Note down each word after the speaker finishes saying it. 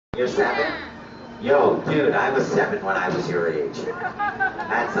You're 7? Yo, dude, I was 7 when I was your age.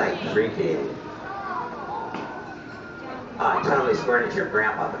 That's like freaky. Oh, I totally squirted your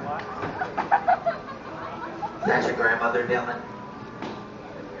grandmother. Is that your grandmother, Dillon?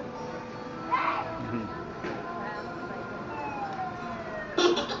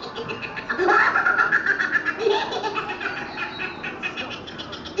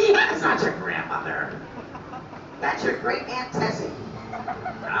 That's not your grandmother. That's your great Aunt Tessie.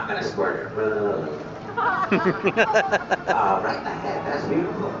 I'm gonna squirt her. Oh, right in the head. That's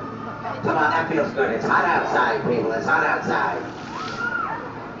beautiful. Come on, that feels good. It's hot outside, people. It's hot outside.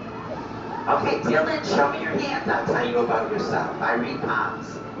 Okay, Dillon, show me your hands. I'll tell you about yourself. I read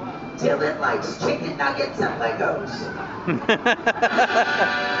palms. Dillon likes chicken nuggets and Legos.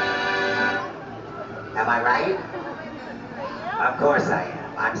 Am I right? Of course I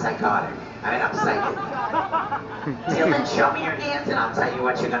am. I'm psychotic. I mean, I'm psychic. Dillon, show me your hands and I'll tell you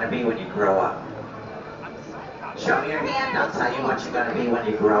what you're going to be when you grow up. Show me your hand, I'll tell you what you're going to be when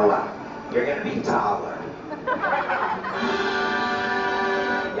you grow up. You're going to be taller.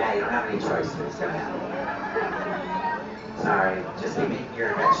 Yeah, you don't have any choice. It's going to happen. Sorry, just keep eating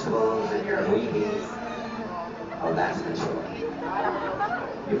your vegetables and your wheaties. Oh, that's the choice.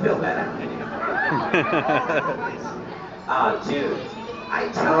 You feel better? Oh, dude, I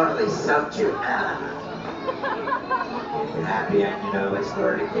totally soaked you. You're happy and you know it's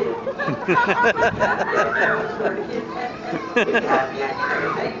for the kid. You're happy and you know it's for the kid. You're happy and you know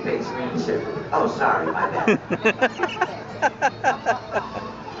your big face green sugar. Oh, sorry, my bad.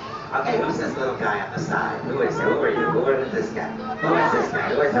 Okay, who's this little guy on the side? Who is it? Who are you? Who is this guy? Who is this guy?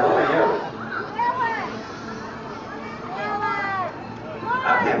 Who are you?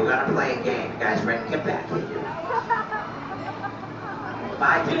 Okay, we're gonna play a game. You guys ready? Get back here.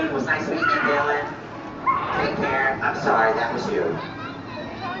 Bye, dude. It was nice meeting you, Dillon. Take care. I'm sorry, that was you.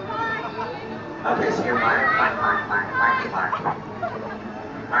 Okay, so you're Mark.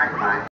 Mark.